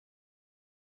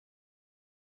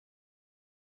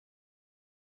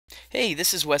Hey,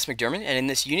 this is Wes McDermott, and in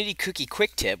this Unity Cookie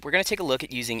Quick Tip, we're going to take a look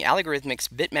at using Algorithmic's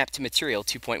Bitmap2Material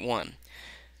 2.1.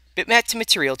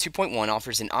 Bitmap2Material 2.1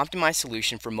 offers an optimized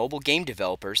solution for mobile game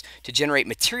developers to generate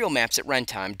material maps at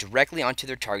runtime directly onto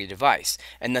their target device,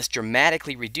 and thus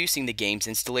dramatically reducing the game's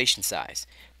installation size.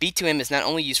 B2M is not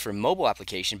only used for a mobile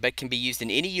application, but can be used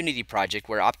in any Unity project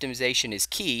where optimization is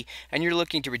key and you're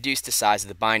looking to reduce the size of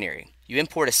the binary. You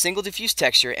import a single diffuse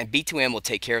texture and B2M will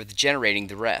take care of generating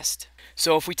the rest.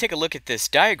 So if we take a look at this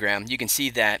diagram, you can see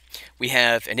that we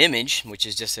have an image, which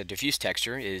is just a diffuse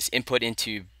texture, is input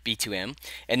into B2M,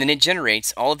 and then it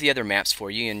generates all of the other maps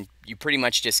for you, and you pretty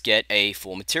much just get a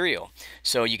full material.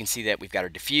 So you can see that we've got our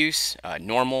diffuse,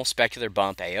 normal, specular,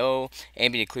 bump, AO,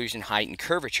 ambient occlusion, height, and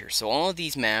curvature. So all of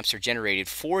these maps are generated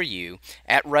for you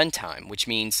at runtime, which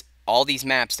means all these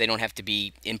maps, they don't have to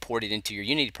be imported into your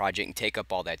Unity project and take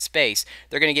up all that space.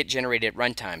 They're going to get generated at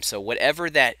runtime. So whatever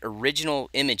that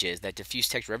original image is, that diffuse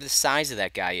texture, whatever the size of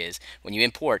that guy is, when you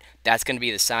import, that's going to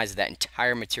be the size of that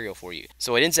entire material for you.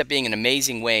 So it ends up being an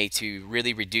amazing way to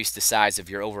really reduce the size of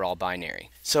your overall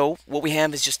binary. So what we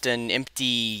have is just an empty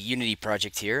Unity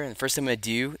project here. And the first thing I'm going to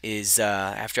do is,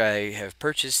 after I have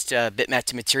purchased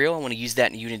Bitmap2Material, I want to use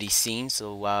that in a Unity scene.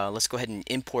 So let's go ahead and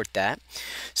import that.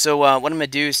 So what I'm going to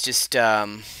do is just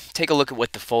take a look at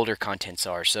what the folder contents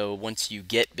are. So once you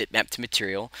get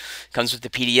Bitmap2Material, it comes with the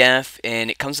PDF and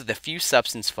it comes with a few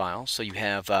substance files. So you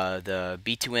have the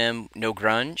B2M No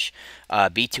Grunge,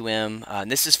 B2M,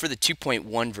 and this is for the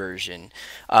 2.1 version,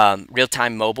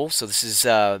 real-time mobile. So this is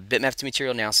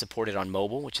Bitmap2Material now supported on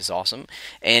mobile, which is awesome,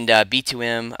 and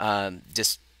B2M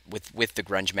just with the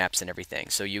grunge maps and everything.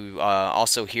 So you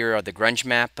also here are the grunge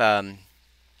map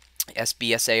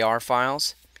SBSAR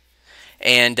files.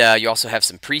 And you also have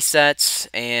some presets,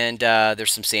 and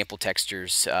there's some sample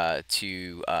textures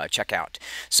to check out.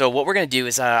 So what we're going to do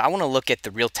is I want to look at the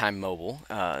real-time mobile,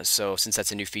 so since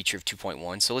that's a new feature of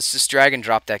 2.1. So let's just drag and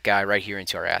drop that guy right here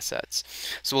into our assets.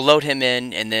 So we'll load him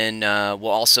in, and then we'll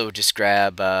also just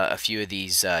grab a few of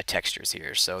these textures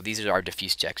here. So these are our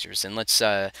diffuse textures, and let's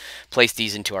place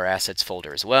these into our assets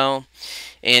folder as well.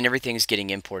 And everything's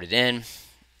getting imported in.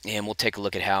 And we'll take a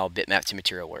look at how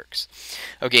Bitmap2Material works.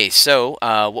 Okay, so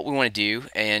what we want to do,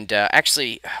 and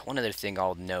actually one other thing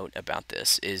I'll note about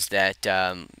this is that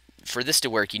for this to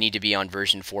work, you need to be on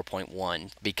version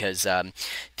 4.1 because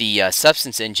the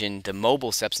Substance Engine, the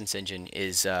mobile Substance Engine,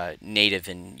 is native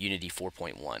in Unity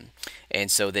 4.1.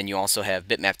 And so then you also have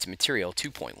Bitmap2Material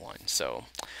 2.1. So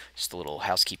just a little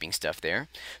housekeeping stuff there.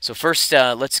 So first,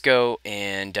 let's go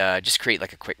and just create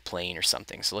like a quick plane or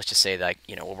something. So let's just say that,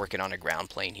 you know, we're working on a ground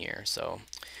plane here. So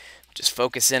just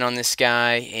focus in on this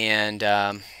guy, and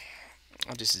I'll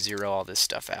just zero all this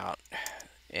stuff out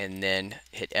and then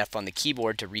hit F on the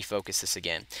keyboard to refocus this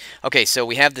again. Okay, so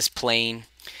we have this plane,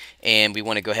 and we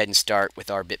want to go ahead and start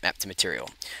with our Bitmap2Material.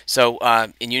 So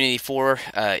in Unity 4,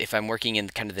 if I'm working in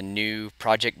kind of the new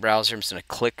project browser, I'm just going to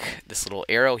click this little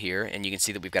arrow here, and you can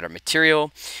see that we've got our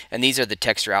material, and these are the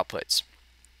texture outputs.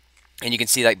 And you can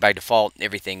see that by default,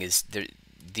 everything is there.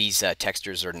 These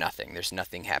textures are nothing. There's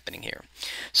nothing happening here.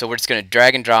 So we're just going to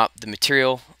drag and drop the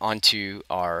material onto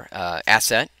our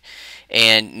asset,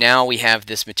 and now we have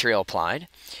this material applied.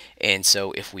 And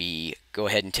so if we go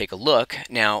ahead and take a look,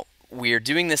 now we're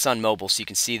doing this on mobile, so you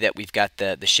can see that we've got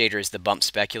the shader is the bump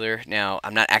specular. Now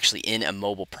I'm not actually in a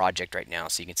mobile project right now,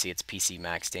 so you can see it's PC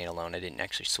Mac standalone. I didn't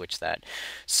actually switch that.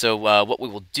 So what we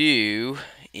will do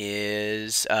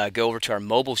is go over to our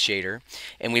mobile shader,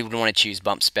 and we would want to choose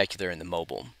bump specular in the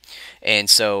mobile. And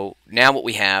so now what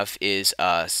we have is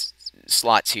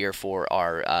slots here for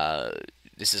our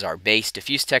this is our base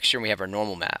diffuse texture, and we have our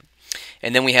normal map.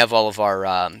 And then we have all of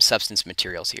our substance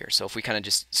materials here. So if we kind of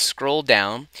just scroll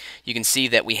down, you can see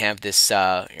that we have this, here,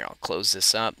 I'll close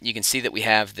this up. You can see that we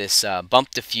have this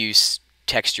bump diffuse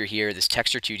texture here, this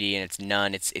texture 2D, and it's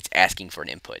none. It's asking for an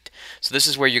input. So this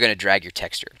is where you're going to drag your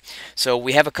texture. So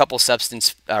we have a couple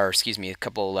substance, or excuse me, a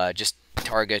couple just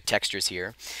target textures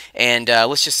here, and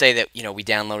let's just say that, you know, we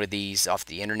downloaded these off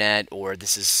the internet, or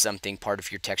this is something part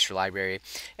of your texture library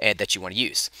that you want to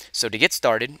use. So to get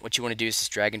started, what you want to do is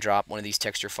just drag and drop one of these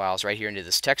texture files right here into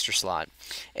this texture slot,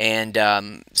 and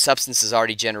Substance has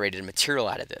already generated a material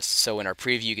out of this. So in our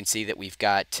preview, you can see that we've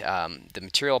got the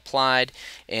material applied,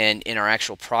 and in our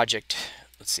actual project,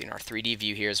 let's see, in our 3D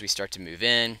view here, as we start to move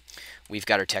in, we've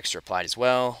got our texture applied as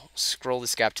well. Scroll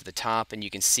this guy up to the top, and you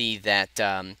can see that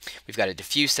we've got a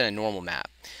diffuse and a normal map.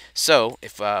 So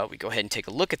if we go ahead and take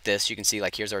a look at this, you can see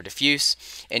like here's our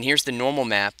diffuse, and here's the normal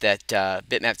map that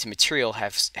Bitmap2Material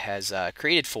has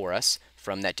created for us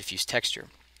from that diffuse texture.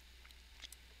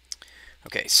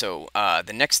 Okay, so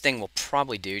the next thing we'll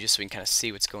probably do, just so we can kind of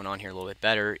see what's going on here a little bit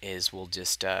better, is we'll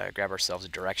just grab ourselves a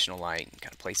directional light and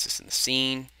kind of place this in the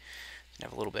scene and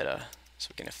have a little bit of, so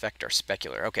we can affect our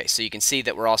specular. Okay, so you can see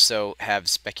that we're also have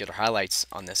specular highlights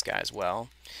on this guy as well.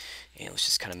 And let's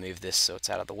just kind of move this so it's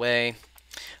out of the way.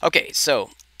 Okay,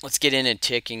 so let's get in and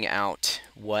checking out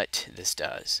what this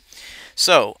does.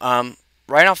 So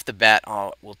right off the bat,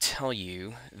 will tell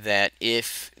you that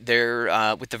if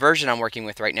there, with the version I'm working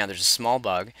with right now, there's a small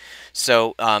bug.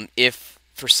 So if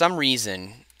for some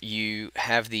reason you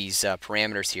have these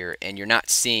parameters here and you're not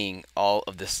seeing all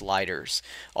of the sliders,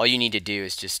 all you need to do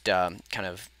is just kind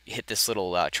of hit this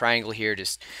little triangle here,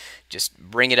 just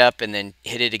bring it up and then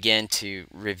hit it again to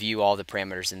review all the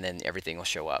parameters, and then everything will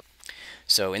show up.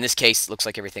 So in this case, it looks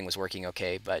like everything was working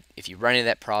okay, but if you run into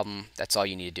that problem, that's all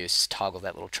you need to do is toggle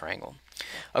that little triangle.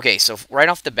 Okay, so right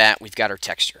off the bat, we've got our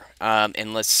texture,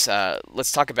 and let's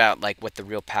talk about like what the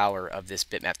real power of this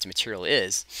Bitmap2Material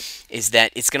is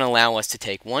that it's going to allow us to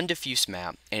take one diffuse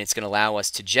map and it's going to allow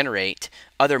us to generate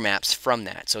other maps from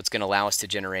that. So it's going to allow us to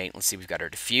generate. Let's see, we've got our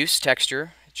diffuse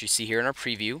texture that you see here in our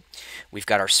preview. We've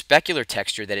got our specular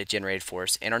texture that it generated for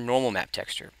us, and our normal map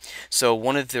texture. So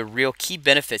one of the real key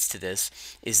benefits to this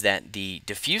is that the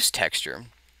diffuse texture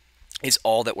is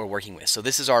all that we're working with. So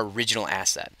this is our original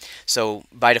asset. So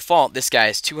by default, this guy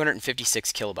is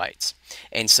 256 kilobytes.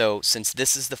 And so since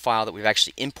this is the file that we've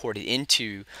actually imported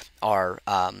into our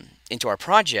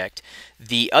project,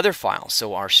 the other files,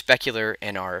 so our specular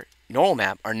and our normal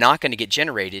map, are not going to get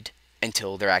generated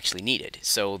until they're actually needed.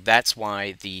 So that's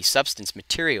why the substance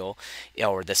material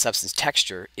or the substance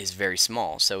texture is very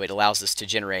small. So it allows us to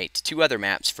generate two other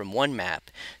maps from one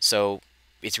map. So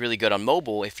it's really good on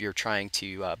mobile if you're trying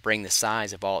to bring the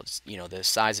size of the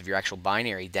size of your actual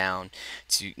binary down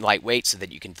to lightweight, so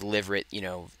that you can deliver it,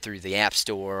 through the App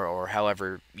Store or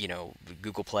however,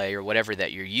 Google Play or whatever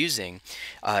that you're using.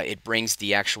 It brings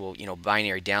the actual,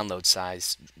 binary download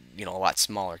size, a lot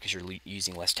smaller because you're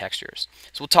using less textures.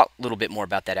 So we'll talk a little bit more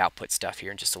about that output stuff here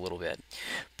in just a little bit.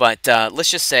 But let's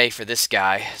just say for this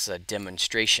guy, as a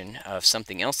demonstration of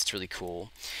something else that's really cool,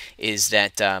 is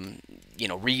that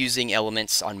reusing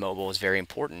elements on mobile is very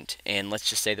important. And let's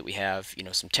just say that we have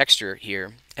some texture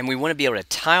here, and we want to be able to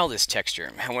tile this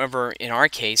texture. However, in our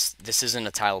case, this isn't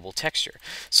a tileable texture.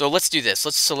 So let's do this.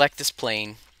 Let's select this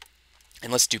plane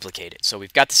and let's duplicate it. So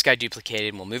we've got this guy duplicated,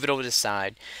 and we'll move it over to the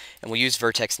side, and we'll use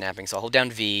vertex snapping. So I'll hold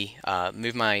down V,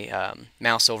 move my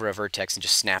mouse over a vertex, and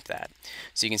just snap that.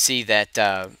 So you can see that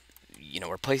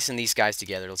we're placing these guys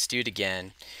together. Let's do it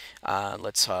again.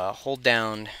 Let's hold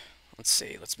down. Let's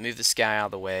see. Let's move this guy out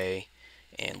of the way,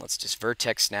 and let's just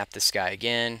vertex snap this guy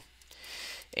again,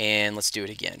 and let's do it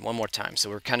again one more time. So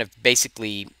we're kind of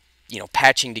basically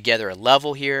patching together a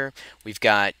level here. We've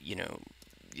got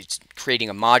it's creating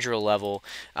a modular level.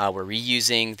 We're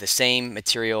reusing the same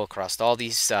material across all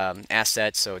these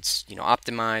assets, so it's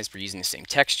optimized. We're using the same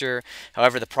texture.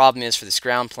 However, the problem is for this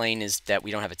ground plane is that we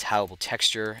don't have a tileable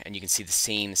texture, and you can see the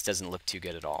seams doesn't look too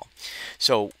good at all.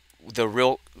 So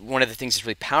one of the things that's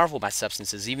really powerful about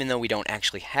Substance is even though we don't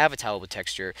actually have a tileable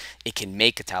texture, it can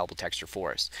make a tileable texture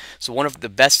for us. So one of the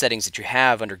best settings that you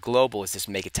have under global is this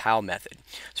make a tile method.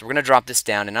 So we're going to drop this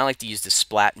down, and I like to use the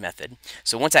splat method.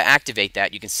 So once I activate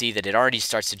that, you can see that it already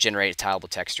starts to generate a tileable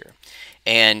texture.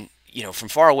 And from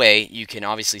far away, you can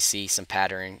obviously see some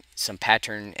pattern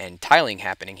and tiling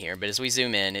happening here. But as we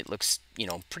zoom in, it looks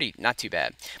pretty not too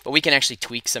bad. But we can actually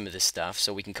tweak some of this stuff.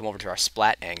 So we can come over to our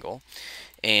splat angle.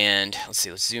 And let's see,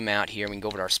 let's zoom out here. We can go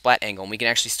over to our splat angle, and we can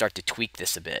actually start to tweak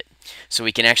this a bit. So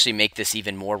we can actually make this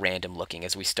even more random looking.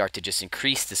 As we start to just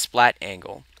increase the splat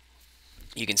angle,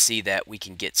 you can see that we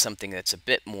can get something that's a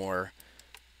bit more,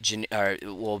 a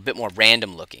bit more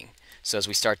random looking. So as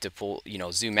we start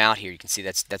to zoom out here, you can see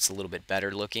that's a little bit better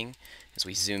looking. As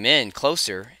we zoom in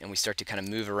closer and we start to kind of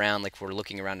move around like we're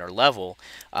looking around our level,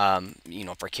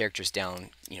 if our character's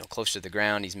down, closer to the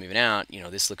ground, he's moving out,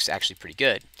 this looks actually pretty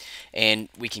good. And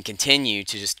we can continue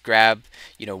to just grab,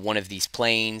 one of these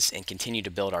planes and continue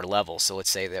to build our level. So let's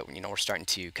say that, we're starting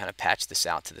to kind of patch this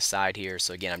out to the side here.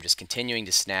 So again, I'm just continuing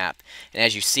to snap. And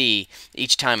as you see,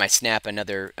 each time I snap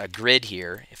another grid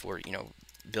here, if we're,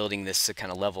 building this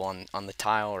kind of level on the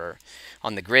tile or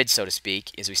on the grid, so to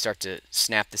speak, as we start to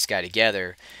snap this guy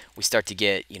together, we start to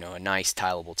get a nice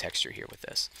tileable texture here with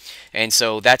this. And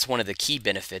so that's one of the key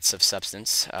benefits of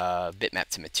Substance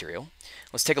Bitmap2Material.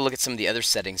 Let's take a look at some of the other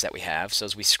settings that we have. So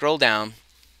as we scroll down,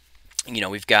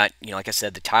 We've got, like I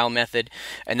said, the tile method,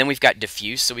 and then we've got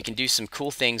diffuse, so we can do some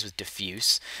cool things with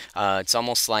diffuse. It's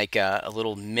almost like a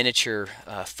little miniature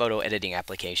photo editing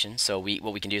application. So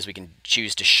what we can do is we can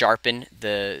choose to sharpen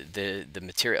the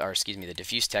material, or excuse me, the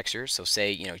diffuse texture. So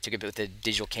say, you took it with a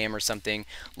digital camera or something,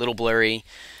 a little blurry.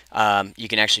 You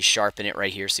can actually sharpen it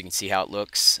right here so you can see how it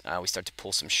looks. We start to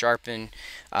pull some sharpen,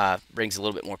 brings a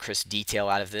little bit more crisp detail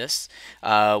out of this.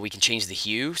 We can change the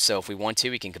hue, so if we want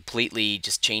to, we can completely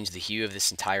just change the hue of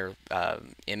this entire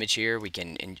image here. We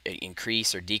can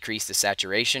increase or decrease the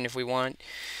saturation if we want.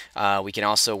 We can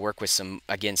also work with some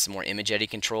more image editing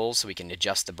controls, so we can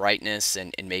adjust the brightness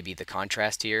and maybe the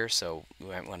contrast here. So we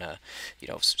might want to, you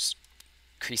know,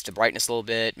 increase the brightness a little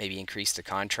bit, maybe increase the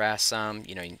contrast some,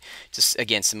 just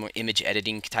again some more image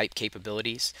editing type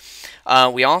capabilities.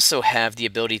 We also have the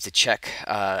ability to check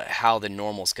how the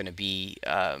normal is going to be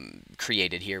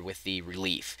created here with the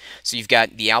relief. So you've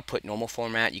got the output normal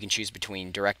format. You can choose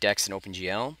between DirectX and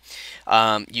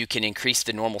OpenGL. You can increase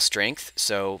the normal strength.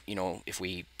 So if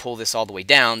we pull this all the way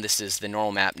down, this is the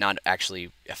normal map not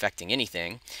actually affecting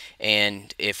anything.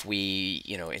 And if we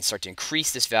and start to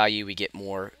increase this value, we get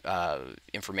more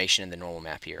information in the normal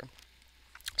map here.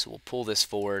 So we'll pull this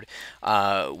forward.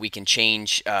 We can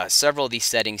change several of these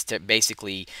settings to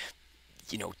basically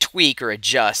tweak or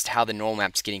adjust how the normal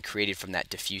map is getting created from that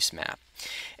diffuse map.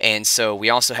 And so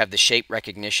we also have the shape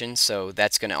recognition, so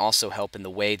that's going to also help in the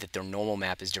way that the normal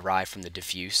map is derived from the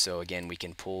diffuse. So again, we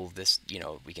can pull this,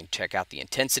 we can check out the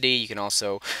intensity. You can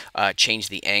also change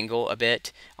the angle a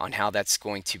bit on how that's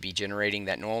going to be generating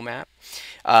that normal map.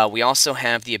 We also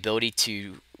have the ability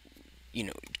to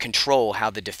control how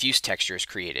the diffuse texture is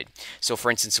created. So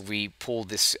for instance, if we pull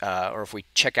this, or if we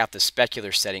check out the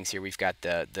specular settings here, we've got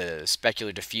the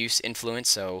specular diffuse influence,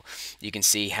 so you can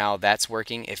see how that's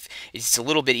working. If it's a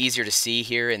little bit easier to see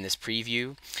here in this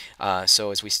preview,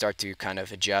 so as we start to kind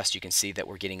of adjust, you can see that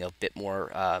we're getting a bit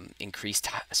more increased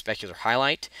specular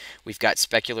highlight. We've got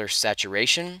specular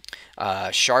saturation,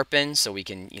 sharpen, so we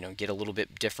can get a little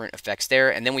bit different effects there.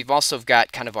 And then we've also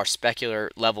got kind of our specular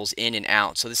levels in and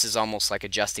out. So this is almost like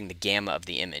adjusting the gamma of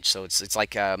the image. So it's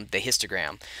like the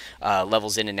histogram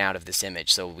levels in and out of this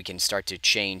image. So we can start to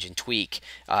change and tweak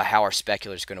how our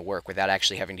specular is going to work without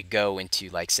actually having to go into,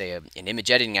 like, say, an image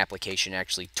editing application and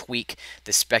actually tweak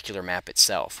the specular map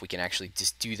itself. We can actually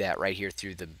just do that right here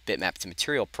through the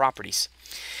Bitmap2Material properties.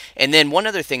 And then one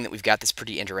other thing that we've got that's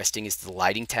pretty interesting is the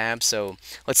lighting tab. So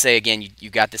let's say again you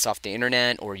got this off the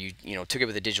internet, or you took it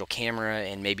with a digital camera,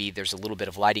 and maybe there's a little bit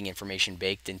of lighting information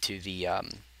baked into the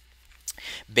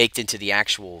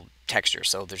actual texture.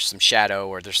 So there's some shadow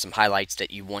or there's some highlights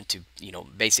that you want to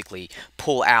basically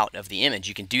pull out of the image.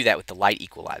 You can do that with the light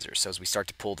equalizer. So as we start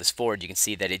to pull this forward, you can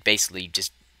see that it basically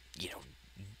just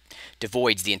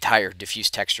devoids the entire diffuse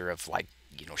texture of, like,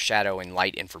 shadow and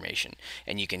light information,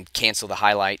 and you can cancel the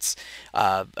highlights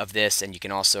of this, and you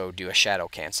can also do a shadow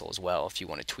cancel as well if you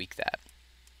want to tweak that.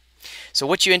 So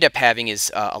what you end up having is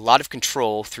a lot of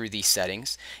control through these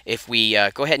settings. If we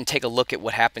go ahead and take a look at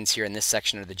what happens here in this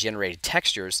section of the generated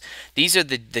textures, these are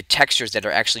the textures that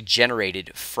are actually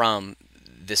generated from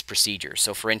this procedure.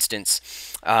 So for instance,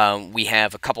 we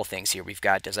have a couple things here. We've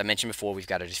got, as I mentioned before, we've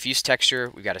got a diffuse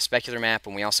texture, we've got a specular map,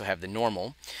 and we also have the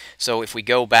normal. So if we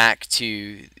go back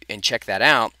to and check that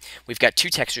out, we've got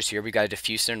two textures here. We've got a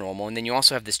diffuse and a normal, and then you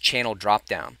also have this channel drop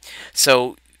down.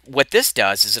 So what this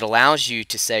does is it allows you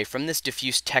to say, from this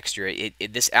diffuse texture,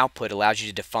 this output allows you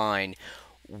to define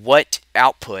what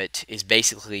output is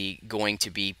basically going to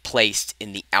be placed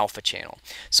in the alpha channel.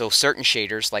 So certain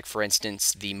shaders, like for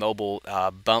instance the mobile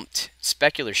bumped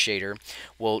specular shader,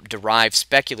 will derive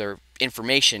specular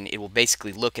information. It will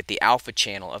basically look at the alpha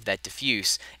channel of that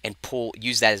diffuse and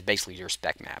use that as basically your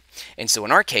spec map. And so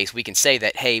in our case, we can say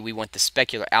that, hey, we want the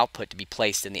specular output to be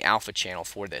placed in the alpha channel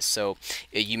for this. So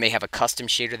you may have a custom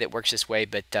shader that works this way,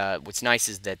 but what's nice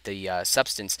is that the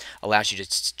substance allows you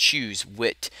to choose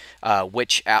which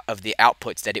of the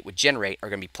outputs that it would generate are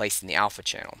going to be placed in the alpha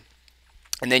channel.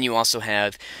 And then you also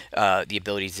have the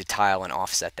ability to tile and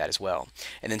offset that as well.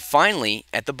 And then finally,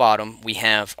 at the bottom, we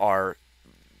have our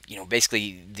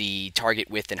basically the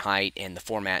target width and height and the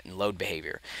format and load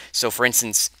behavior. So for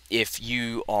instance, if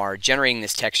you are generating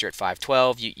this texture at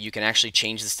 512, you can actually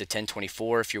change this to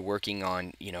 1024 if you're working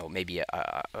on maybe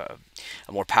a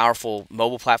more powerful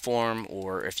mobile platform,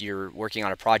 or if you're working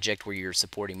on a project where you're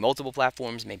supporting multiple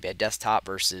platforms, maybe a desktop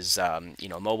versus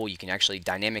mobile. You can actually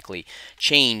dynamically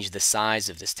change the size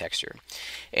of this texture,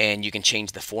 and you can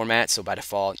change the format. So by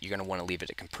default, you're going to want to leave it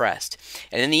at compressed.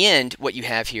 And in the end, what you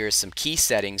have here is some key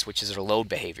settings, which is a load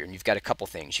behavior, and you've got a couple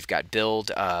things. You've got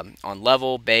build on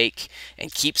level, bake,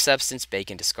 and keep substance, bake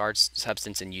and discard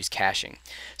substance, and use caching.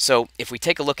 So if we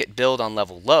take a look at build on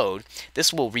level load,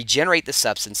 this will regenerate the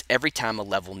substance every time a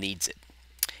level needs it.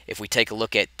 If we take a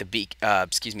look at the bake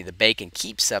and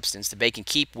keep substance, the bake and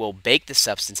keep will bake the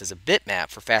substance as a bitmap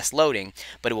for fast loading,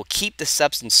 but it will keep the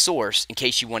substance source in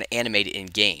case you want to animate it in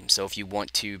game. So if you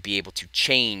want to be able to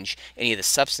change any of the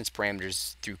substance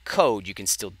parameters through code, you can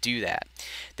still do that.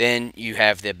 Then you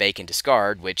have the bake and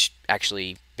discard, which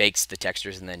actually bakes the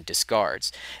textures and then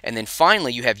discards. And then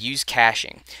finally you have use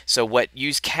caching. So what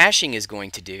use caching is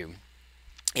going to do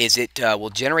is it will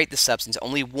generate the substance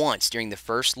only once during the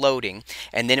first loading,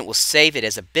 and then it will save it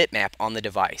as a bitmap on the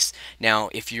device. Now,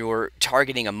 if you're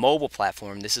targeting a mobile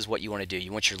platform, this is what you want to do.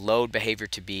 You want your load behavior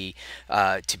to be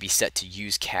set to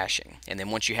use caching, and then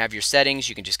once you have your settings,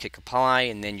 you can just click apply,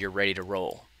 and then you're ready to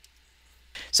roll.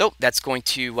 So that's going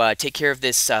to take care of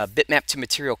this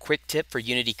Bitmap2Material quick tip for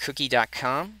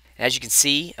UnityCookie.com. As you can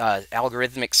see,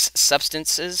 algorithmic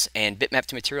substances and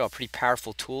Bitmap2Material are pretty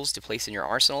powerful tools to place in your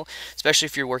arsenal, especially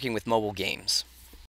if you're working with mobile games.